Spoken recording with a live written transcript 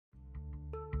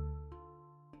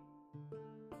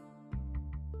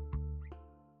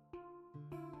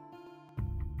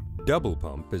Double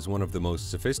pump is one of the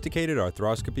most sophisticated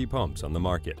arthroscopy pumps on the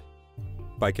market.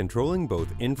 By controlling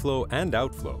both inflow and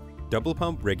outflow, double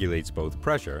pump regulates both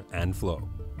pressure and flow.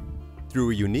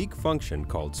 Through a unique function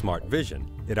called Smart Vision,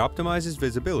 it optimizes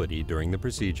visibility during the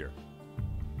procedure.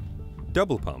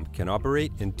 Double pump can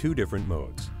operate in two different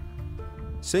modes: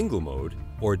 single mode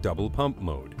or double pump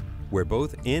mode, where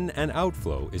both in and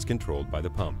outflow is controlled by the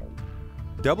pump.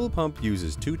 Double pump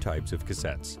uses two types of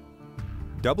cassettes.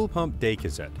 Double pump day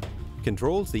cassette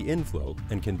controls the inflow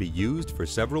and can be used for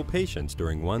several patients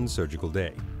during one surgical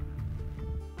day.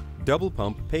 Double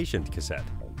pump patient cassette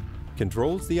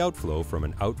controls the outflow from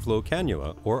an outflow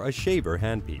cannula or a shaver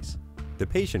handpiece. The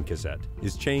patient cassette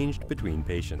is changed between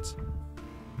patients.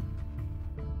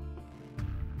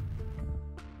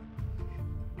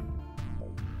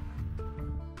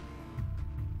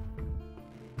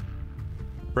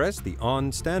 Press the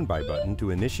On Standby button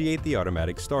to initiate the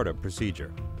automatic startup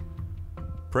procedure.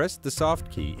 Press the soft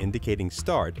key indicating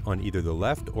Start on either the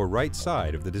left or right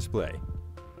side of the display.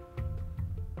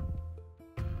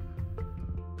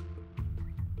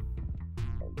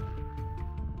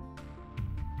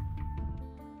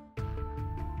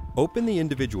 Open the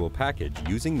individual package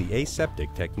using the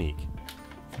aseptic technique.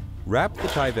 Wrap the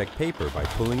Tyvek paper by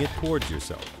pulling it towards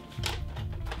yourself.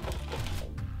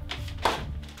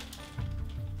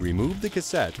 Remove the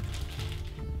cassette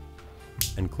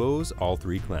and close all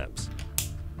three clamps.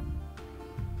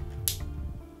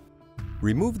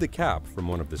 Remove the cap from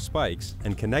one of the spikes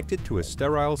and connect it to a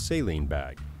sterile saline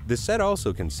bag. The set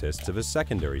also consists of a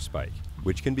secondary spike,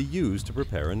 which can be used to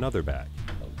prepare another bag.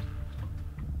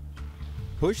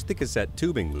 Push the cassette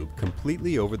tubing loop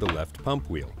completely over the left pump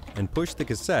wheel and push the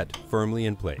cassette firmly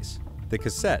in place. The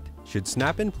cassette should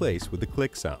snap in place with a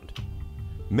click sound.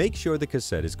 Make sure the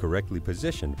cassette is correctly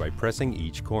positioned by pressing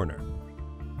each corner.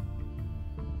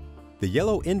 The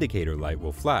yellow indicator light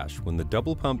will flash when the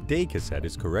double pump day cassette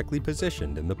is correctly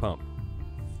positioned in the pump.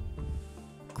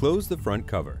 Close the front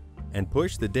cover and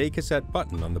push the day cassette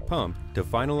button on the pump to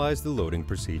finalize the loading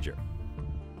procedure.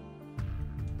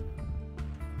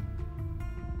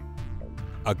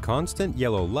 A constant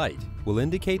yellow light will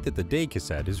indicate that the day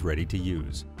cassette is ready to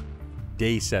use.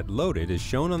 Day set loaded is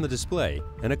shown on the display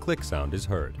and a click sound is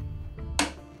heard.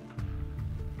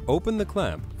 Open the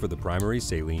clamp for the primary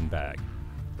saline bag.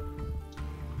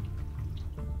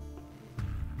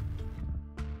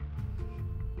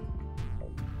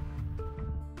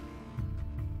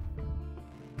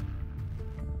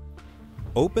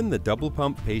 Open the double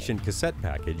pump patient cassette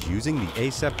package using the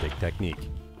aseptic technique.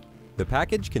 The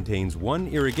package contains one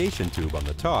irrigation tube on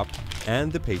the top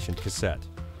and the patient cassette.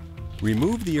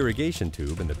 Remove the irrigation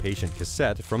tube and the patient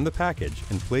cassette from the package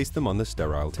and place them on the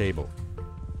sterile table.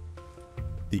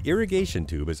 The irrigation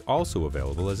tube is also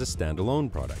available as a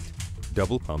standalone product,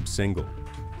 double pump single.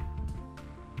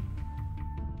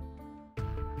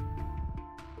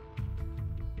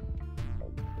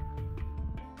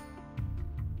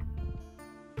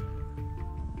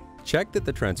 Check that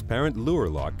the transparent Luer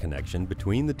lock connection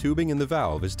between the tubing and the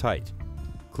valve is tight.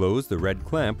 Close the red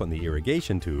clamp on the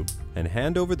irrigation tube and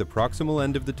hand over the proximal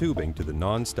end of the tubing to the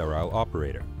non-sterile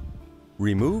operator.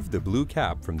 Remove the blue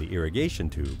cap from the irrigation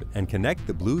tube and connect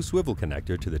the blue swivel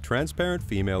connector to the transparent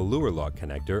female Luer lock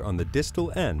connector on the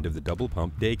distal end of the double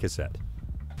pump day cassette.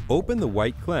 Open the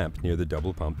white clamp near the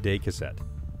double pump day cassette.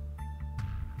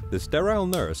 The sterile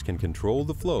nurse can control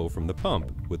the flow from the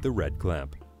pump with the red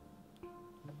clamp.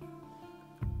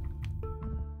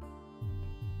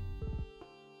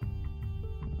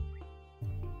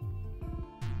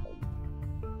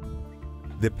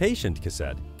 The patient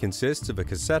cassette consists of a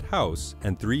cassette house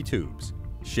and 3 tubes: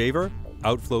 shaver,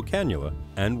 outflow cannula,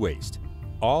 and waste,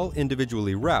 all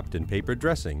individually wrapped in paper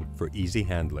dressing for easy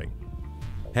handling.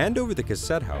 Hand over the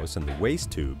cassette house and the waste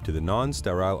tube to the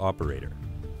non-sterile operator.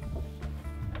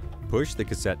 Push the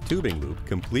cassette tubing loop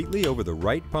completely over the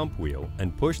right pump wheel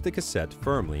and push the cassette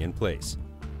firmly in place.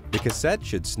 The cassette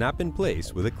should snap in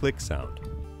place with a click sound.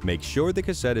 Make sure the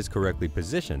cassette is correctly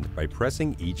positioned by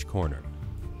pressing each corner.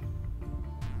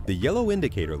 The yellow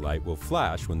indicator light will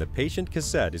flash when the patient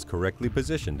cassette is correctly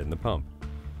positioned in the pump.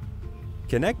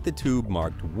 Connect the tube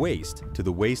marked Waste to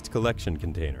the waste collection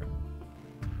container.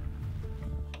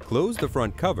 Close the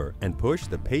front cover and push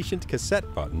the patient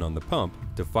cassette button on the pump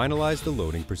to finalize the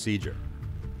loading procedure.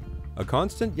 A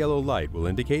constant yellow light will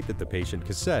indicate that the patient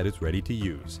cassette is ready to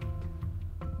use.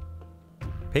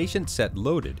 Patient set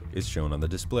loaded is shown on the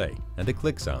display and a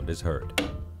click sound is heard.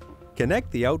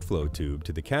 Connect the outflow tube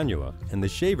to the cannula and the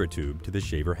shaver tube to the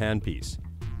shaver handpiece.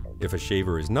 If a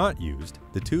shaver is not used,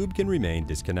 the tube can remain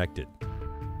disconnected.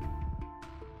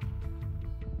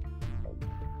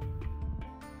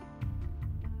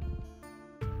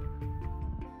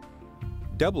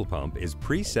 Double pump is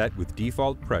preset with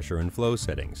default pressure and flow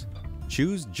settings.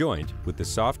 Choose Joint with the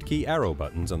soft key arrow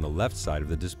buttons on the left side of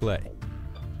the display.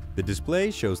 The display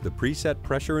shows the preset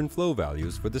pressure and flow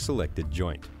values for the selected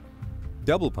joint.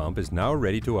 Double pump is now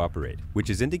ready to operate, which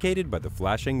is indicated by the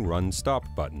flashing Run Stop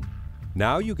button.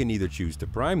 Now you can either choose to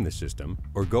prime the system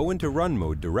or go into run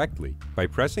mode directly by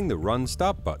pressing the Run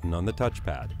Stop button on the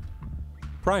touchpad.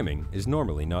 Priming is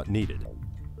normally not needed.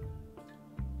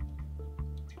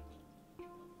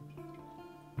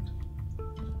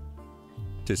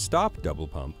 To stop double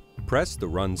pump, press the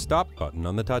Run Stop button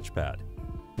on the touchpad.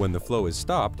 When the flow is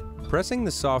stopped, pressing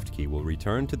the soft key will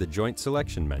return to the joint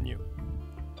selection menu.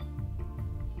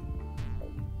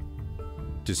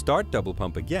 To start double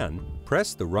pump again,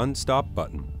 press the Run Stop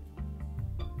button.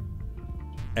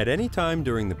 At any time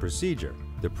during the procedure,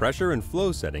 the pressure and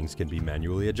flow settings can be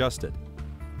manually adjusted.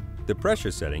 The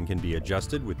pressure setting can be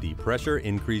adjusted with the Pressure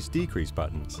Increase-Decrease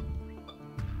buttons.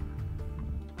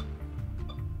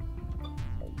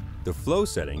 The flow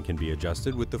setting can be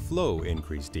adjusted with the Flow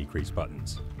Increase-Decrease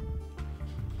buttons.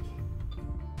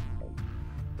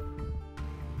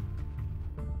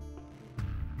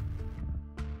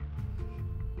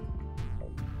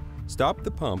 Stop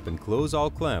the pump and close all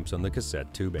clamps on the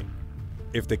cassette tubing.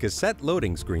 If the cassette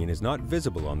loading screen is not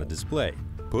visible on the display,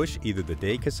 push either the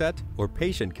Day Cassette or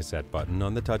Patient Cassette button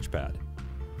on the touchpad.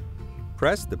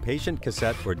 Press the Patient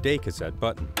Cassette or Day Cassette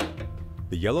button.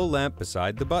 The yellow lamp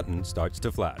beside the button starts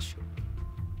to flash.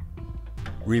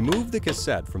 Remove the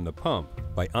cassette from the pump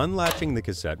by unlatching the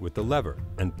cassette with the lever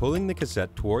and pulling the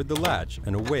cassette toward the latch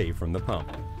and away from the pump.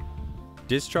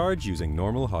 Discharge using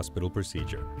normal hospital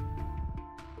procedure.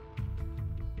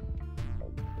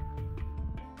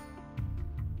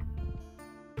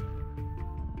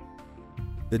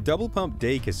 The double pump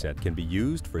day cassette can be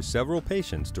used for several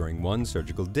patients during one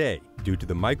surgical day due to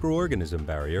the microorganism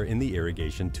barrier in the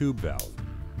irrigation tube valve.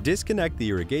 Disconnect the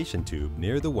irrigation tube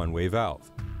near the one-way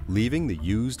valve, leaving the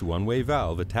used one-way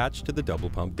valve attached to the double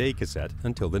pump day cassette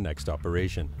until the next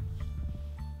operation.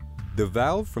 The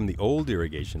valve from the old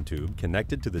irrigation tube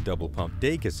connected to the double pump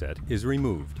day cassette is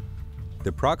removed.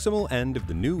 The proximal end of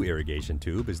the new irrigation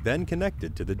tube is then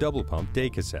connected to the double pump day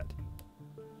cassette.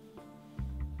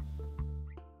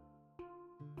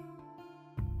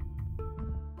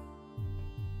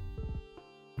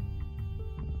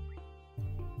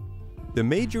 The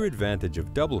major advantage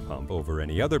of double pump over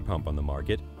any other pump on the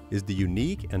market is the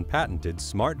unique and patented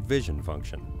Smart Vision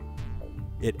function.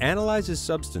 It analyzes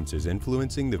substances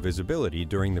influencing the visibility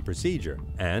during the procedure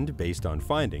and, based on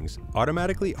findings,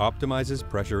 automatically optimizes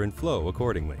pressure and flow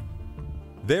accordingly.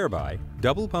 Thereby,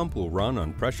 double pump will run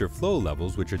on pressure flow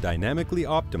levels which are dynamically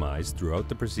optimized throughout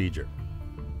the procedure.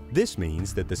 This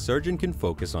means that the surgeon can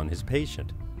focus on his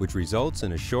patient, which results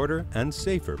in a shorter and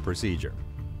safer procedure.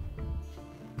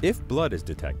 If blood is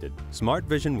detected, Smart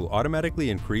Vision will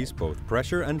automatically increase both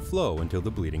pressure and flow until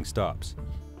the bleeding stops.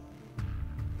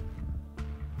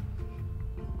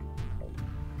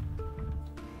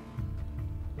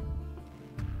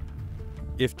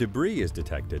 If debris is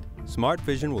detected, Smart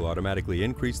Vision will automatically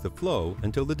increase the flow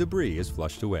until the debris is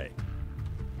flushed away.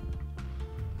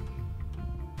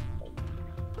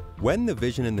 When the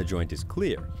vision in the joint is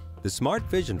clear, the Smart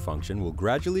Vision function will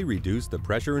gradually reduce the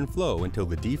pressure and flow until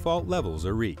the default levels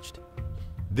are reached.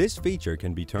 This feature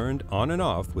can be turned on and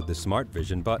off with the Smart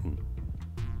Vision button.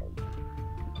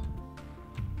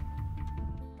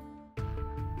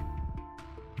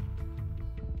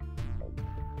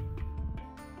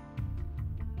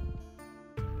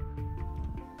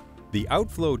 The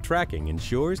outflow tracking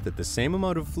ensures that the same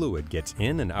amount of fluid gets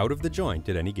in and out of the joint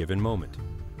at any given moment.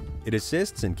 It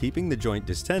assists in keeping the joint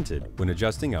distended when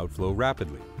adjusting outflow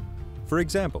rapidly. For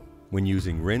example, when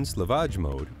using rinse lavage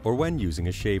mode or when using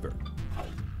a shaver.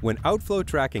 When outflow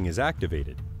tracking is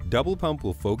activated, double pump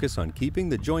will focus on keeping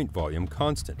the joint volume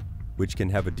constant, which can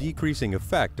have a decreasing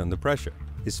effect on the pressure,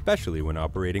 especially when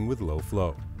operating with low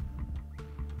flow.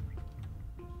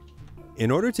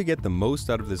 In order to get the most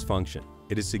out of this function,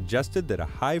 it is suggested that a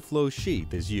high flow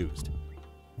sheath is used.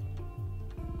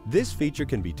 This feature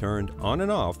can be turned on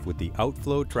and off with the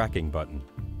outflow tracking button.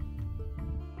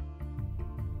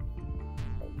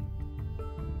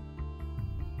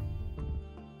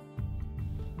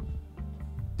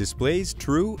 Displays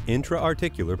true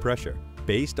intra-articular pressure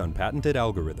based on patented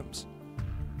algorithms.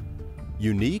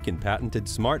 Unique and patented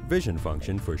Smart Vision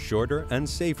function for shorter and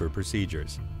safer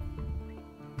procedures.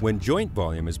 When joint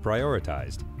volume is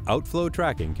prioritized, outflow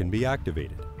tracking can be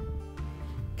activated.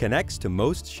 Connects to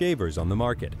most shavers on the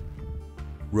market.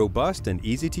 Robust and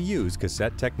easy-to-use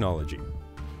cassette technology.